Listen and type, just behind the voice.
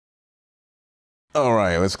All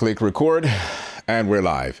right, let's click record and we're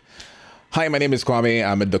live. Hi, my name is Kwame.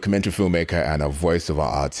 I'm a documentary filmmaker and a voiceover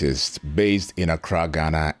artist based in Accra,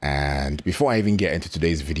 Ghana. And before I even get into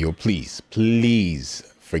today's video, please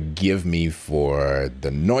forgive me for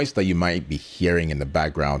the noise that you might be hearing in the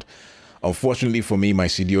background. Unfortunately for me, my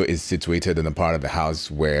studio is situated in a part of the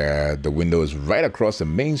house where the window is right across the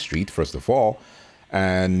main street, first of all.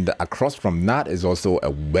 And across from that is also a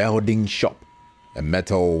welding shop, a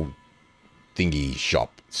metal thingy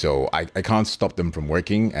shop. So I can't stop them from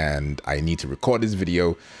working, and I need to record this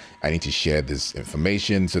video. I need to share this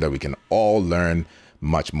information so that we can all learn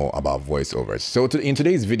much more about voiceovers. So in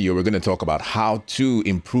today's video, we're going to talk about how to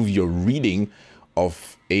improve your reading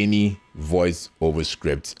of any voiceover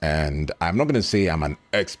script. And I'm not going to say I'm an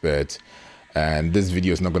expert, and this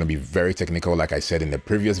video is not going to be very technical like I said in the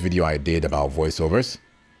previous video I did about voiceovers.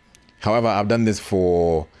 However, I've done this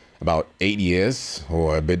for about 8 years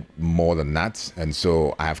or a bit more than that. And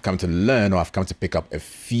so I have come to learn, or I've come to pick up a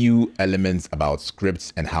few elements about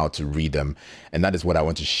scripts and how to read them. And that is what I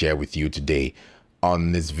want to share with you today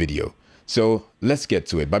on this video. So let's get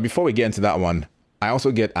to it. But before we get into that one, I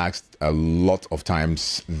also get asked a lot of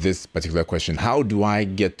times this particular question: how do I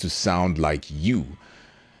get to sound like you?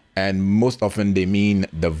 And most often they mean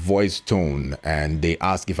the voice tone, and they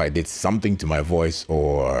ask if I did something to my voice,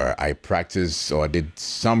 or I practice or did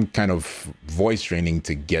some kind of voice training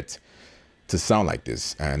to get to sound like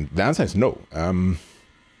this. And the answer is no.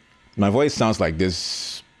 My voice sounds like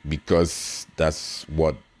this because that's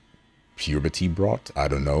what puberty brought. I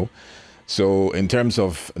don't know. So in terms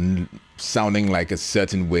of sounding like a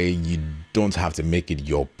certain way, you don't have to make it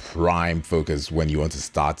your prime focus when you want to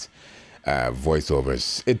start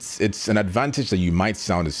voiceovers. It's an advantage that you might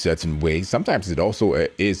sound a certain way. Sometimes it also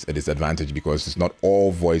is a disadvantage because it's not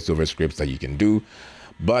all voiceover scripts that you can do.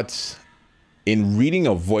 But in reading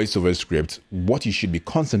a voiceover script, what you should be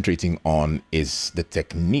concentrating on is the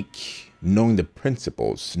technique, knowing the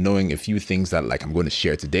principles, knowing a few things that, like I'm going to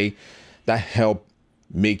share today, that help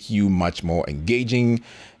make you much more engaging.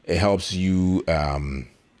 It helps you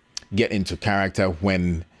get into character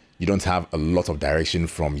when you don't have a lot of direction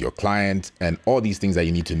from your client, and all these things that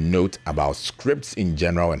you need to note about scripts in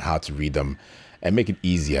general and how to read them and make it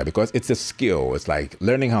easier, because it's a skill. It's like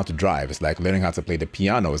learning how to drive. It's like learning how to play the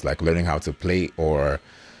piano. It's like learning how to play or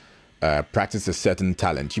practice a certain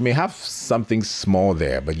talent. You may have something small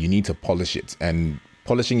there, but you need to polish it. And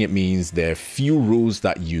polishing it means there are few rules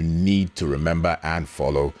that you need to remember and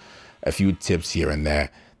follow, a few tips here and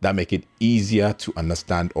there that make it easier to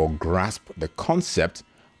understand or grasp the concept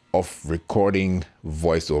of recording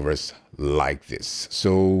voiceovers like this.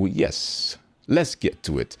 So yes, let's get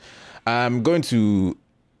to it. I'm going to,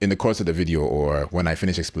 in the course of the video, or when I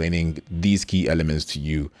finish explaining these key elements to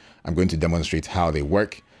you, I'm going to demonstrate how they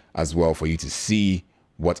work as well, for you to see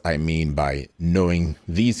what I mean by knowing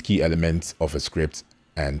these key elements of a script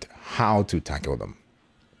and how to tackle them.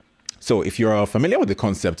 So if you're familiar with the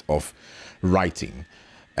concept of writing,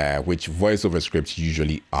 which voiceover scripts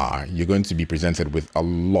usually are, you're going to be presented with a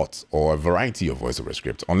lot or a variety of voiceover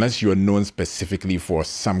scripts, unless you're known specifically for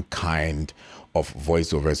some kind of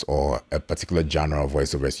voiceovers or a particular genre of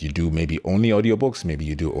voiceovers. You do maybe only audiobooks, maybe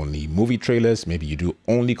you do only movie trailers, maybe you do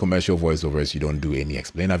only commercial voiceovers. You don't do any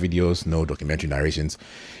explainer videos, no documentary narrations.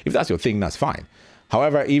 If that's your thing, that's fine.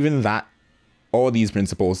 However, even that, all these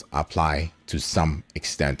principles apply to some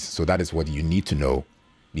extent. So that is what you need to know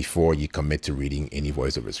before you commit to reading any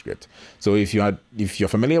voiceover script. So if you're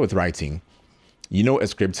familiar with writing, you know a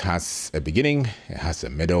script has a beginning, it has a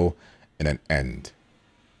middle, and an end.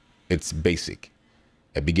 It's basic.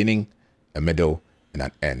 A beginning, a middle, and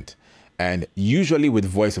an end. And usually with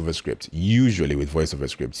voiceover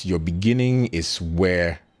scripts, your beginning is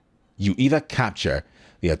where you either capture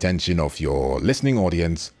the attention of your listening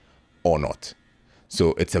audience or not.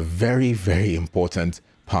 So it's a very, very important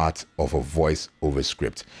part of a voiceover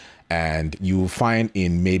script. And you'll find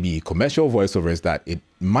in maybe commercial voiceovers that it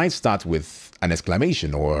might start with an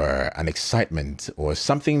exclamation or an excitement or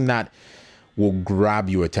something that will grab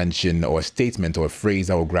your attention, or a statement or a phrase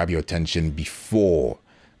that will grab your attention before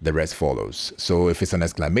the rest follows. So if it's an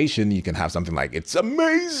exclamation, you can have something like, "It's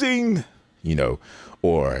amazing," you know,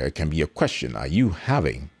 or it can be a question: "Are you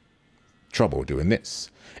having trouble doing this?"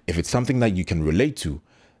 If it's something that you can relate to,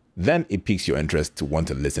 then it piques your interest to want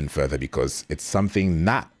to listen further, because it's something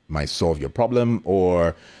that might solve your problem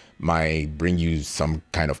or might bring you some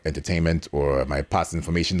kind of entertainment or might pass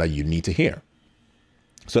information that you need to hear.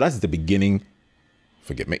 So that's the beginning.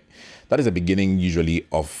 Forgive me. That is the beginning usually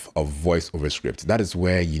of a voiceover script. That is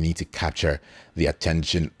where you need to capture the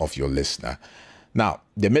attention of your listener. Now,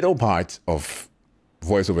 the middle part of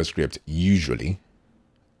voiceover script usually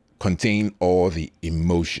contain all the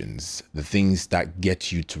emotions, the things that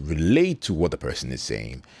get you to relate to what the person is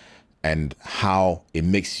saying and how it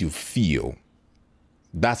makes you feel.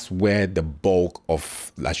 That's where the bulk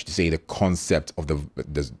of, I should say, the concept of the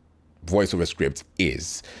voiceover script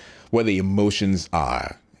is, where the emotions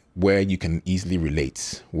are, where you can easily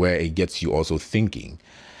relate, where it gets you also thinking.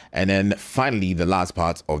 And then finally, the last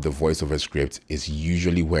part of the voiceover script is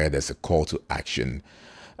usually where there's a call to action.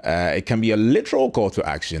 It can be a literal call to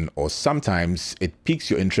action, or sometimes it piques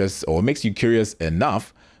your interest or makes you curious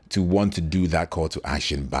enough to want to do that call to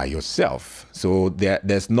action by yourself. So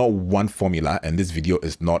there's not one formula, and this video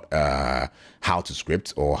is not how to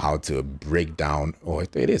script or how to break down, or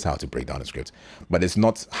it is how to break down a script, but it's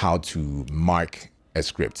not how to mark a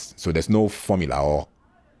script. So there's no formula or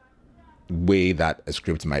way that a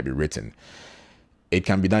script might be written. It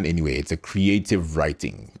can be done anyway. It's a creative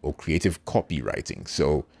writing or creative copywriting.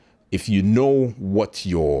 So if you know what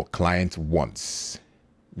your client wants,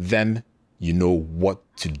 then you know what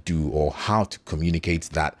to do or how to communicate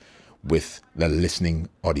that with the listening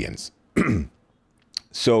audience.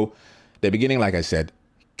 So the beginning, like I said,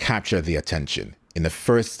 capture the attention in the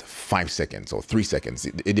first 5 seconds or 3 seconds.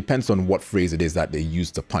 It depends on what phrase it is that they use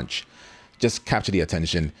to punch. Just capture the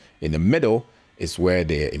attention. In the middle is where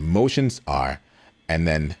their emotions are. And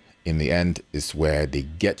then in the end is where they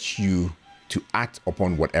get you to act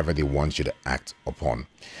upon whatever they want you to act upon.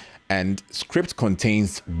 And script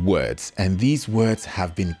contains words, and these words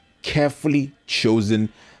have been carefully chosen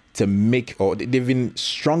to make, or they've been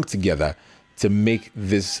strung together to make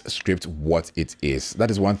this script what it is. That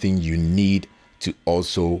is one thing you need to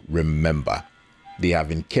also remember. They have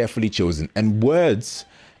been carefully chosen, and words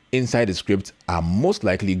inside the script are most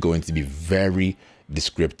likely going to be very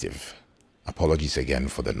descriptive. Apologies again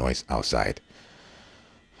for the noise outside.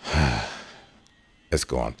 Let's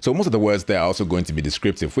go on. So most of the words there are also going to be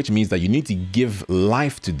descriptive, which means that you need to give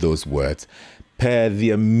life to those words per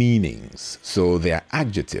their meanings. So they are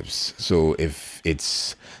adjectives. So if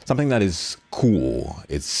it's something that is cool,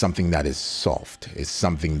 it's something that is soft, it's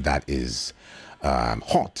something that is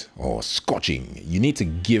hot or scorching, you need to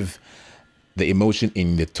give the emotion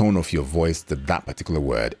in the tone of your voice to that particular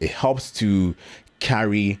word. It helps to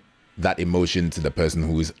carry that emotion to the person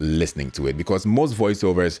who is listening to it, because most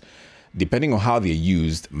voiceovers, depending on how they're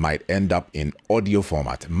used, might end up in audio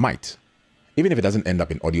format. Even if it doesn't end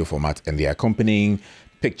up in audio format and they're accompanying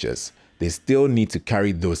pictures, they still need to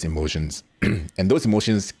carry those emotions. And those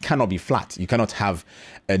emotions cannot be flat. You cannot have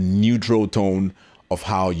a neutral tone of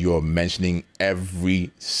how you're mentioning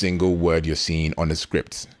every single word you're seeing on the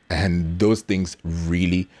script. And those things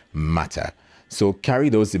really matter. So carry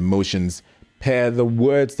those emotions per the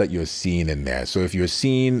words that you're seeing in there. So if you're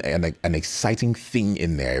seeing an exciting thing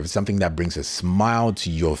in there, if it's something that brings a smile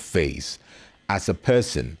to your face as a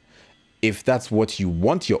person, if that's what you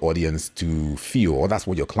want your audience to feel, or that's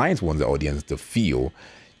what your clients want the audience to feel,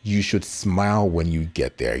 you should smile when you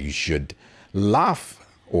get there. You should laugh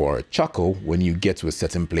or chuckle when you get to a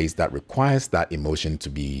certain place that requires that emotion to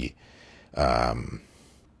be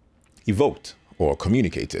evoked or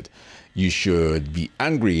communicated. You should be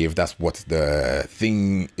angry if that's what the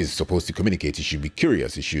thing is supposed to communicate. You should be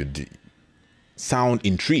curious. You should sound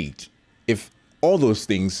intrigued. If all those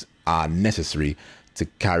things are necessary to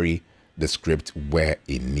carry the script where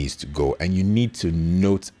it needs to go, and you need to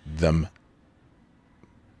note them.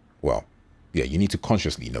 Well, yeah, you need to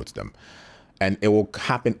consciously note them, and it will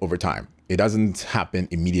happen over time. It doesn't happen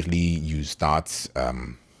immediately. You start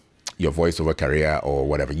your voiceover career or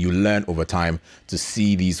whatever. You learn over time to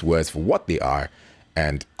see these words for what they are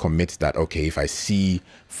and commit that, okay, if I see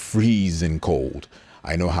freezing cold,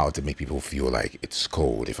 I know how to make people feel like it's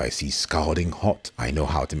cold. If I see scalding hot, I know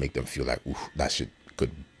how to make them feel like, ooh,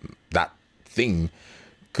 that thing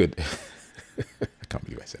could, I can't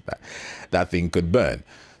believe I said that. That thing could burn.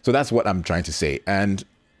 So that's what I'm trying to say. And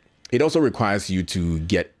it also requires you to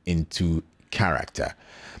get into character,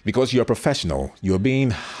 because you're a professional. You're being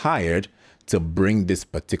hired to bring this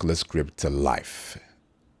particular script to life.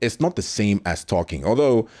 It's not the same as talking,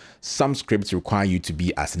 although some scripts require you to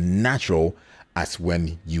be as natural as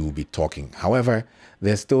when you will be talking. However,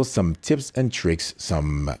 there's still some tips and tricks,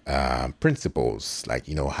 some principles, like,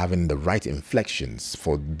 you know, having the right inflections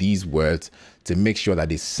for these words to make sure that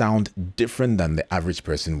they sound different than the average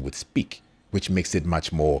person would speak, which makes it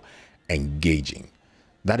much more engaging.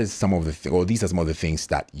 That is some of the or these are some of the things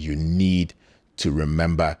that you need to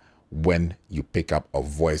remember when you pick up a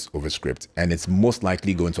voiceover script. And it's most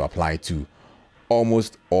likely going to apply to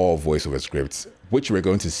almost all voiceover scripts, which we're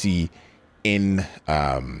going to see in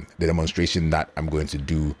the demonstration that I'm going to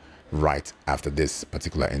do right after this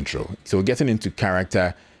particular intro. So getting into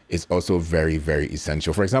character is also very, very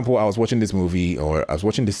essential. For example, I was watching this movie, or I was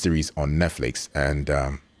watching this series on Netflix, and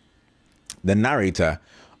the narrator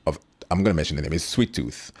of, I'm going to mention the name, is Sweet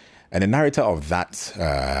Tooth. And the narrator of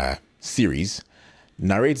that series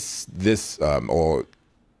narrates this, or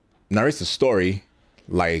narrates the story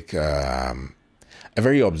like a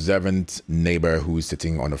very observant neighbor who's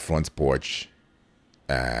sitting on the front porch,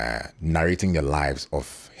 narrating the lives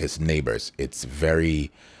of his neighbors. It's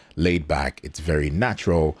very laid back. It's very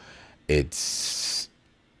natural. It's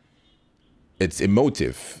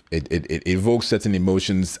emotive. It evokes certain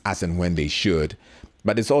emotions as and when they should,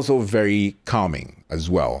 but it's also very calming as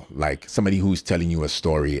well. Like somebody who's telling you a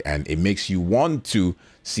story, and it makes you want to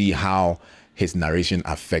see how his narration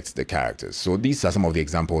affects the characters. So these are some of the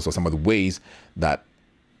examples, or some of the ways that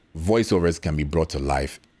voiceovers can be brought to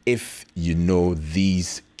life if you know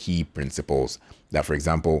these key principles. That, for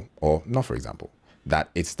example, or not for example, that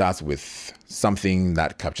it starts with something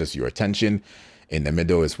that captures your attention. In the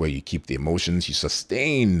middle is where you keep the emotions, you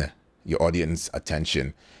sustain your audience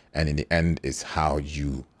attention, and in the end is how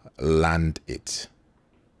you land it.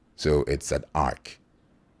 So it's an arc,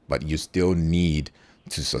 but you still need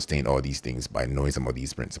to sustain all these things by knowing some of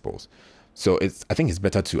these principles. So I think it's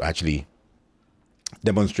better to actually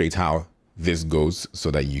demonstrate how this goes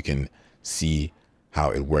so that you can see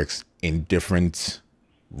how it works in different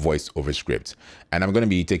voiceover scripts. And I'm going to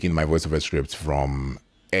be taking my voiceover scripts from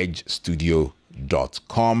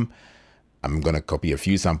edgestudio.com. I'm going to copy a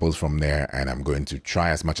few samples from there, and I'm going to try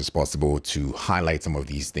as much as possible to highlight some of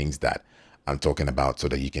these things that I'm talking about so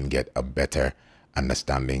that you can get a better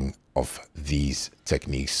understanding of these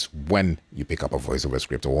techniques when you pick up a voiceover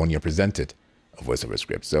script, or when you're presented a voiceover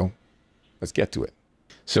script. So let's get to it.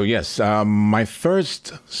 So yes, my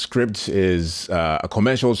first script is a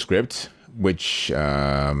commercial script, which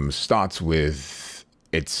starts with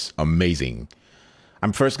 "It's amazing."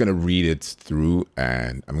 I'm first going to read it through,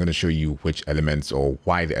 and I'm going to show you which elements, or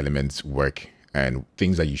why the elements work, and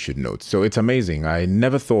things that you should note. So it's amazing. I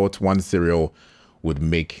never thought one cereal would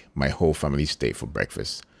make my whole family stay for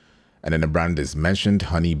breakfast. And then the brand is mentioned,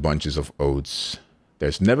 Honey Bunches of Oats.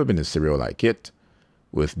 There's never been a cereal like it,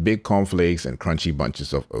 with big cornflakes and crunchy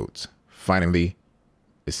bunches of oats. Finally,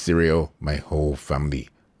 a cereal my whole family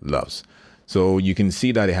loves. So you can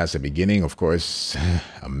see that it has a beginning, of course,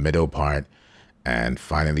 a middle part, and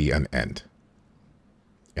finally an end.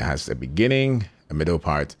 It has a beginning, a middle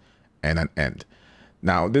part, and an end.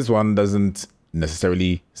 Now, this one doesn't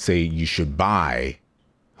necessarily say you should buy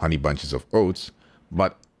Honey Bunches of Oats,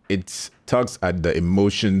 but it tugs at the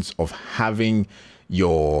emotions of having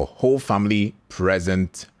your whole family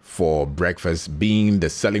present for breakfast being the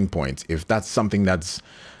selling point. If that's something that's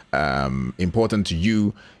important to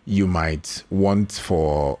you, you might want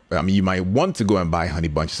to go and buy Honey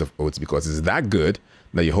Bunches of Oats because it's that good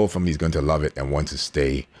that your whole family is going to love it and want to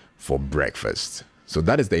stay for breakfast. So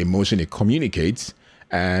that is the emotion it communicates,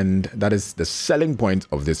 and that is the selling point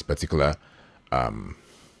of this particular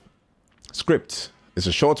script. It's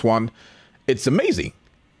a short one. It's amazing.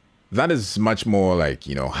 That is much more like,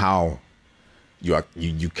 you know, how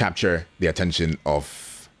you capture the attention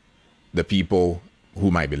of the people who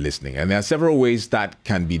might be listening. And there are several ways that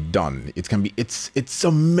can be done. It can be, it's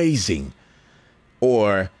amazing,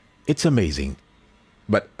 or it's amazing.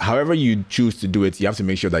 But however you choose to do it, you have to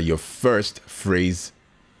make sure that your first phrase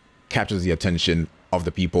captures the attention of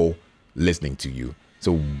the people listening to you.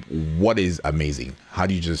 So what is amazing? How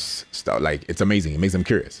do you just start? Like, it's amazing. It makes them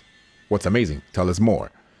curious. What's amazing? Tell us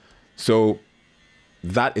more. So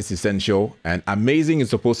that is essential. And amazing is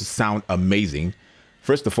supposed to sound amazing.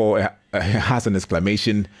 First of all, it has an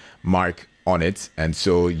exclamation mark on it. And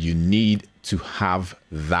so you need to have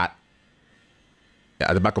that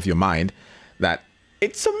at the back of your mind, that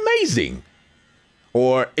it's amazing,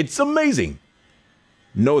 or it's amazing.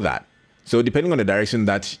 Know that. So depending on the direction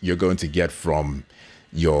that you're going to get from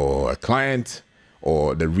your client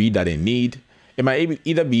or the read that they need, it might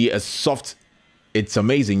either be a soft, it's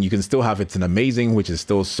amazing. You can still have it's an amazing, which is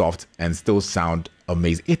still soft and still sound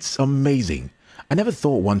amazing. It's amazing. I never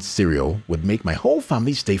thought one cereal would make my whole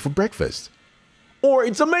family stay for breakfast. Or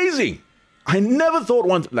it's amazing. I never thought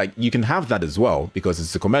one, like, you can have that as well because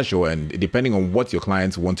it's a commercial, and depending on what your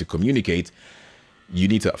clients want to communicate, you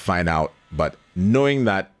need to find out. But knowing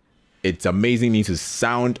that it's amazing needs to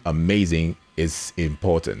sound amazing is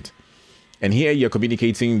important. And here you're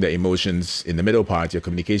communicating the emotions in the middle part. You're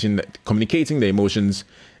communicating the emotions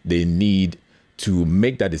they need to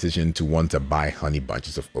make that decision to want to buy Honey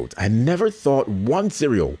Bunches of Oats. I never thought one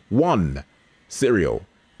cereal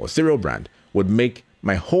or cereal brand would make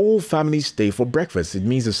My whole family stay for breakfast. It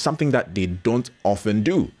means it's something that they don't often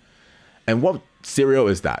do. And what cereal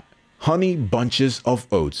is that? Honey Bunches of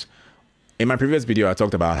Oats. In my previous video, I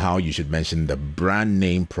talked about how you should mention the brand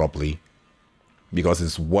name properly because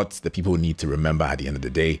it's what the people need to remember at the end of the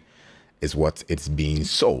day is what it's being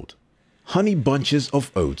sold. Honey Bunches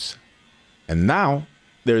of Oats. And now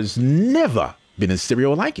there's never been a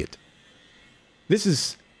cereal like it. This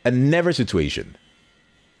is a never situation.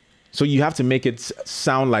 So you have to make it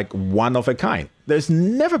sound like one of a kind. There's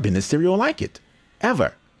never been a cereal like it,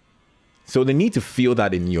 ever. So they need to feel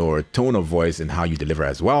that in your tone of voice and how you deliver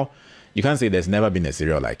as well. You can't say there's never been a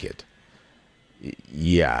cereal like it.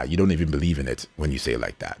 Yeah, you don't even believe in it when you say it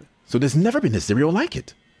like that. So there's never been a cereal like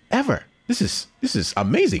it, ever. This is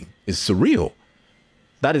amazing. It's surreal.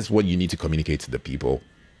 That is what you need to communicate to the people,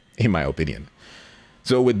 in my opinion.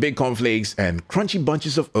 So with big cornflakes and crunchy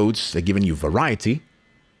bunches of oats, they're giving you variety.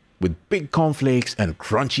 With big cornflakes and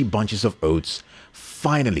crunchy bunches of oats,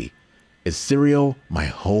 finally, a cereal my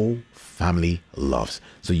whole family loves.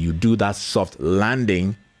 So you do that soft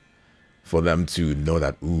landing for them to know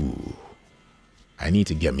that, ooh, I need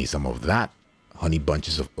to get me some of that honey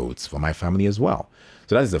bunches of oats for my family as well.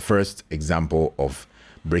 So that is the first example of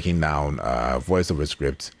breaking down voiceover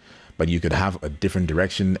script, but you could have a different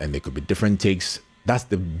direction and there could be different takes. That's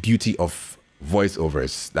the beauty of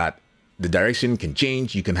voiceovers, that the direction can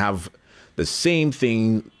change. You can have the same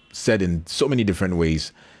thing said in so many different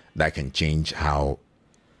ways that can change how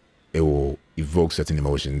it will evoke certain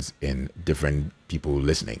emotions in different people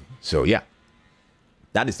listening. So yeah,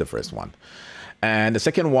 that is the first one. And the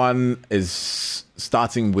second one is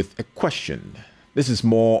starting with a question. This is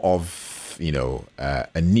more of, you know,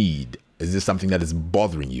 a need. Is this something that is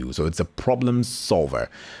bothering you? So it's a problem solver.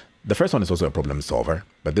 The first one is also a problem solver,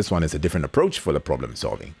 but this one is a different approach for the problem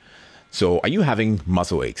solving. So are you having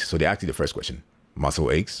muscle aches? So they ask you the first question,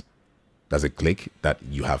 muscle aches. Does it click that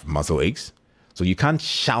you have muscle aches? So you can't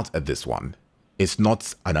shout at this one. It's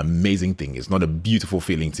not an amazing thing. It's not a beautiful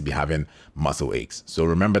feeling to be having muscle aches. So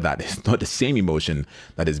remember that it's not the same emotion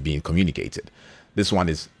that is being communicated. This one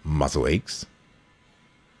is muscle aches.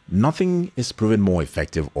 Nothing is proven more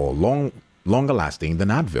effective or longer lasting than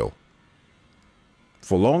Advil.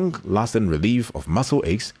 For long-lasting relief of muscle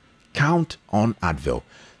aches, count on Advil.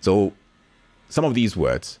 So some of these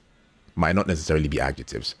words might not necessarily be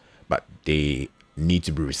adjectives, but they need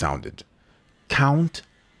to be resounded. Count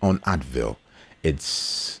on Advil.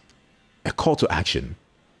 It's a call to action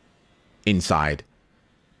inside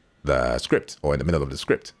the script or in the middle of the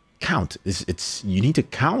script. Count. You need to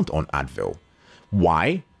count on Advil.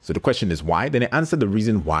 Why? So the question is why? Then I answer the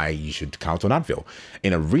reason why you should count on Advil.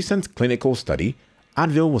 In a recent clinical study,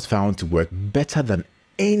 Advil was found to work better than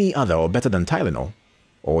any other, or better than Tylenol.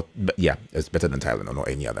 Yeah, it's better than Tylenol, not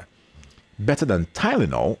any other. Better than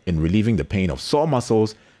Tylenol in relieving the pain of sore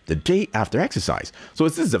muscles the day after exercise. So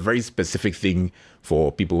this is a very specific thing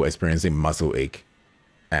for people experiencing muscle ache.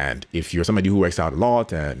 And if you're somebody who works out a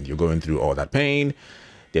lot and you're going through all that pain,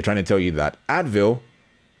 they're trying to tell you that Advil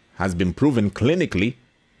has been proven clinically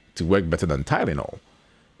to work better than Tylenol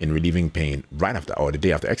in relieving pain right after or the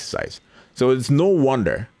day after exercise. So it's no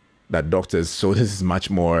wonder that doctors, so this is much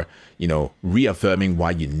more, you know, reaffirming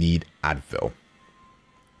why you need Advil,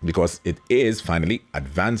 because it is finally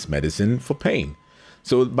advanced medicine for pain.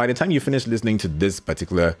 So by the time you finish listening to this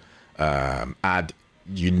particular ad,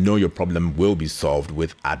 you know your problem will be solved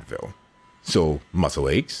with Advil. So muscle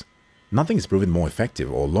aches, nothing is proven more effective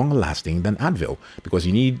or longer lasting than Advil, because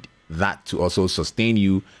you need that to also sustain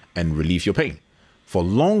you and relieve your pain. For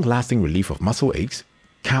long lasting relief of muscle aches,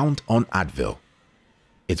 count on Advil.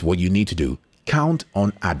 It's what you need to do. Count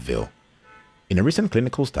on Advil. In a recent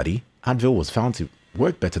clinical study, Advil was found to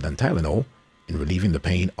work better than Tylenol in relieving the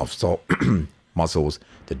pain of sore muscles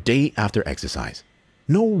the day after exercise.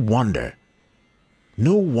 No wonder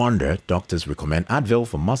doctors recommend Advil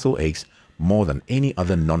for muscle aches more than any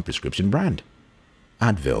other non-prescription brand.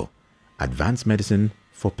 Advil, advanced medicine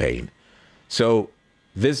for pain. So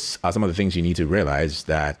these are some of the things you need to realize,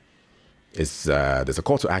 that there's a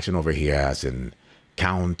call to action over here, as in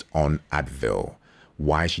count on Advil.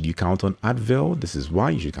 Why should you count on Advil? This is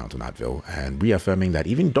why you should count on Advil, and reaffirming that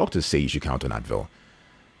even doctors say you should count on Advil.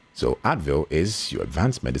 So Advil is your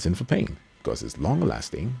advanced medicine for pain because it's longer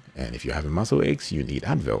lasting, and if you're having muscle aches, you need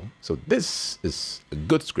Advil. So this is a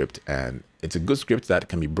good script, and it's a good script that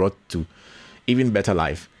can be brought to even better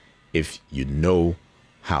life if you know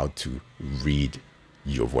how to read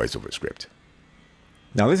your voiceover script.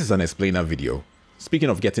 Now, this is an explainer video. Speaking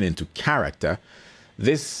of getting into character,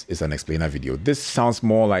 this is an explainer video. This sounds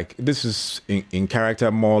more like, this is in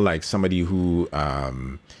character, more like somebody who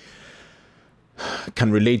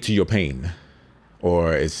can relate to your pain,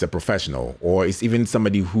 or is a professional, or is even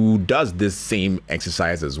somebody who does this same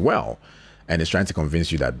exercise as well and is trying to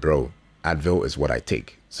convince you that, bro, Advil is what I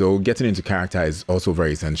take. So getting into character is also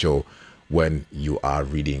very essential when you are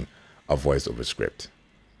reading a voiceover script.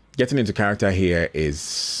 Getting into character here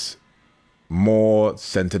is more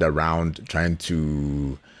centered around trying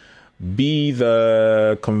to be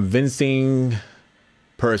the convincing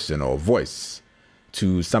person or voice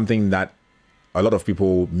to something that a lot of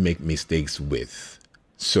people make mistakes with.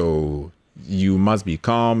 So you must be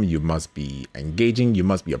calm, you must be engaging, you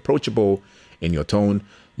must be approachable in your tone.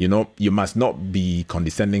 You know, you must not be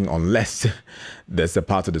condescending unless there's a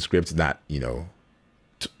part of the script that, you know,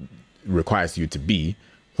 requires you to be,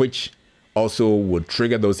 which also would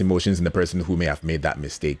trigger those emotions in the person who may have made that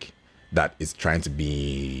mistake that is trying to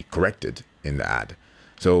be corrected in the ad.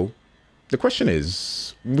 So the question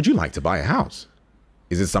is, would you like to buy a house?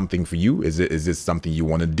 Is it something for you? Is this something you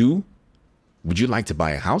want to do? Would you like to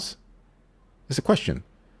buy a house? It's a question.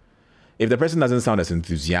 If the person doesn't sound as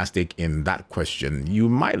enthusiastic in that question, you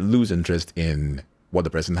might lose interest in what the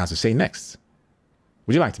person has to say next.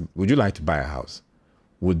 Would you like to buy a house?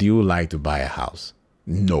 Would you like to buy a house?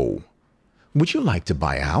 No. Would you like to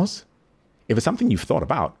buy a house? If it's something you've thought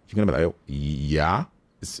about, you're going to be like, oh, yeah.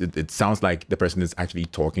 It sounds like the person is actually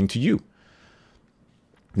talking to you.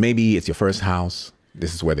 Maybe it's your first house.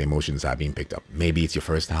 This is where the emotions are being picked up. Maybe it's your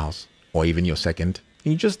first house or even your second.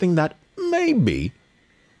 And you just think that maybe,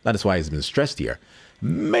 that is why it's been stressed here,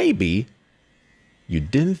 maybe you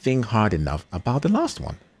didn't think hard enough about the last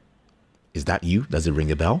one. Is that you? Does it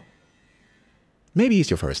ring a bell? Maybe it's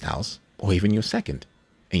your first house or even your second.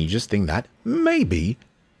 And you just think that maybe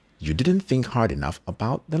you didn't think hard enough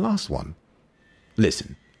about the last one.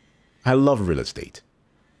 Listen, I love real estate.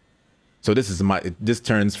 So this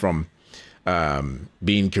turns from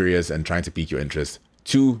being curious and trying to pique your interest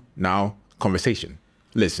to now conversation.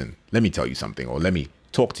 Listen, let me tell you something, or let me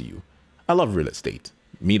talk to you. I love real estate.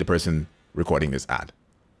 Me, the person recording this ad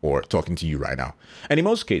or talking to you right now. And in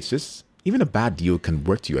most cases, even a bad deal can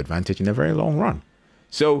work to your advantage in a very long run.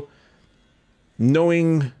 So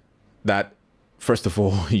knowing that, first of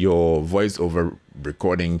all, your voiceover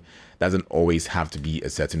recording doesn't always have to be a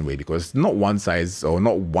certain way, because not one size or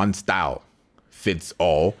not one style fits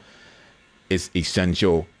all, is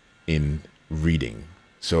essential in reading.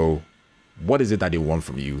 So what is it that they want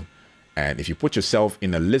from you? And if you put yourself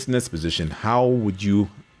in a listener's position, how would you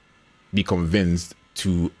be convinced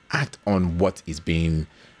to act on what is being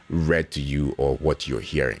read to you or what you're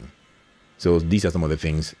hearing? So these are some of the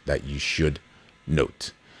things that you should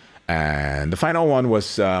note. And the final one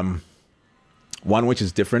was one which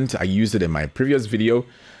is different. I used it in my previous video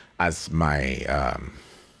as my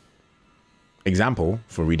example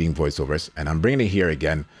for reading voiceovers, and I'm bringing it here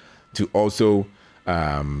again to also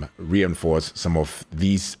reinforce some of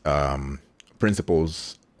these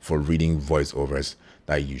principles for reading voiceovers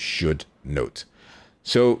that you should note.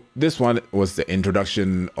 So this one was the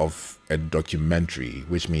introduction of a documentary,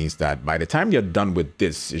 which means that by the time you're done with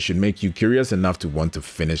this, it should make you curious enough to want to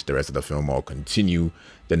finish the rest of the film or continue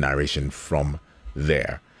the narration from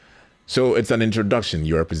there. So it's an introduction.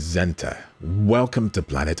 You're a presenter. Welcome to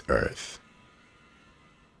planet Earth.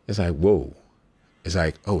 It's like, whoa. It's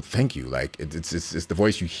like, oh, thank you. Like it's the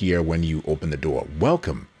voice you hear when you open the door.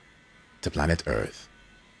 Welcome to planet Earth.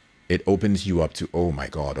 It opens you up to, oh my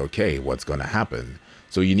God, okay, what's going to happen?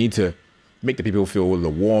 So you need to make the people feel the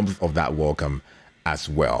warmth of that welcome as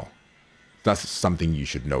well. That's something you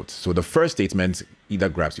should note. So the first statement either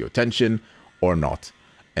grabs your attention or not.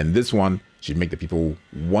 And this one should make the people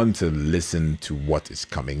want to listen to what is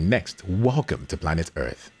coming next. Welcome to planet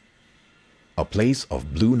Earth. A place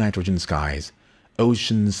of blue nitrogen skies,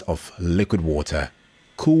 oceans of liquid water,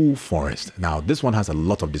 cool forest. Now, this one has a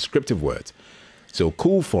lot of descriptive words. So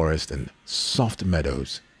cool forest and soft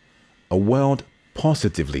meadows. A world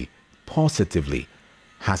positively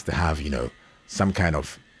has to have, you know, some kind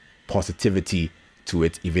of positivity to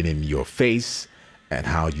it, even in your face and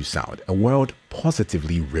how you sound. A world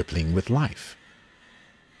positively rippling with life.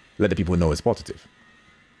 Let the people know it's positive.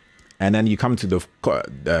 And then you come to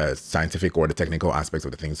the scientific or the technical aspects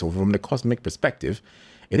of the thing. So from the cosmic perspective,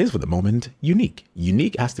 it is for the moment unique.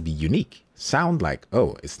 Unique has to be unique. Sound like,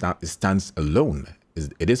 oh, it stands alone.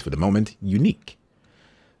 It is for the moment unique.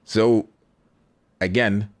 So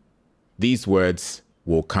again, these words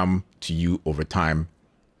will come to you over time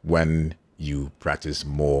when you practice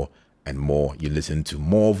more and more. You listen to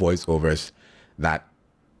more voiceovers that,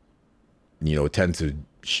 you know, tend to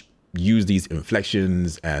use these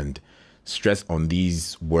inflections and stress on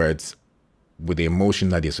these words with the emotion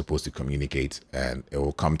that they're supposed to communicate, and it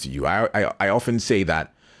will come to you. I often say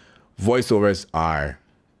that voiceovers are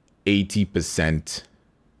 80%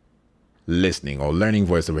 listening, or learning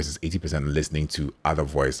voiceovers is 80% listening to other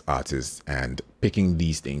voice artists and picking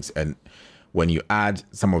these things. And when you add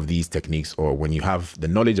some of these techniques, or when you have the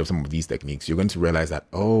knowledge of some of these techniques, you're going to realize that,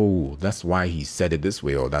 oh, that's why he said it this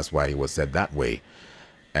way, or that's why it was said that way.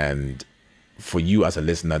 And for you as a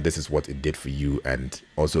listener, this is what it did for you, and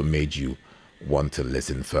also made you want to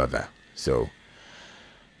listen further. So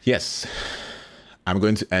yes, I'm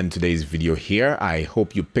going to end today's video here. I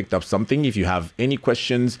hope you picked up something. If you have any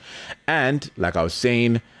questions, and like I was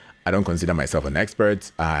saying, I don't consider myself an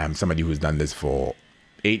expert. I'm somebody who's done this for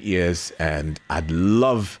 8 years, and I'd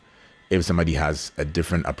love if somebody has a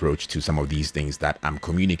different approach to some of these things that I'm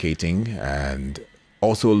communicating, and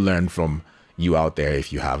also learn from you out there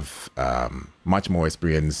if you have much more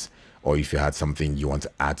experience, or if you had something you want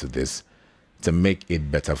to add to this to make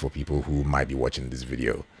it better for people who might be watching this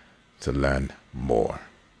video to learn more.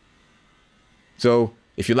 So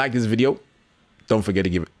if you like this video, don't forget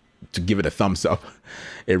to give it a thumbs up.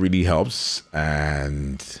 It really helps.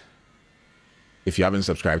 And if you haven't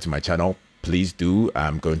subscribed to my channel, please do.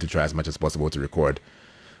 I'm going to try as much as possible to record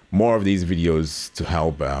more of these videos to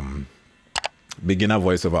help beginner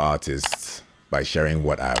voiceover artists by sharing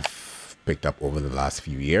what I've picked up over the last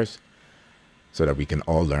few years, so that we can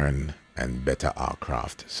all learn and better our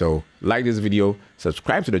craft. So like this video,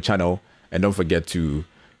 subscribe to the channel, and don't forget to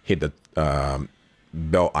hit the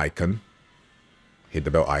bell icon. Hit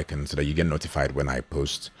the bell icon so that you get notified when I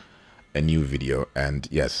post a new video. And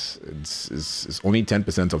yes, it's only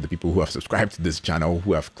 10% of the people who have subscribed to this channel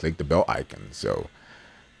who have clicked the bell icon. So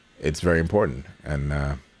it's very important.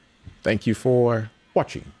 And thank you for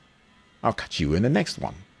watching. I'll catch you in the next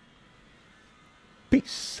one.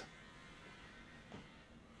 Peace.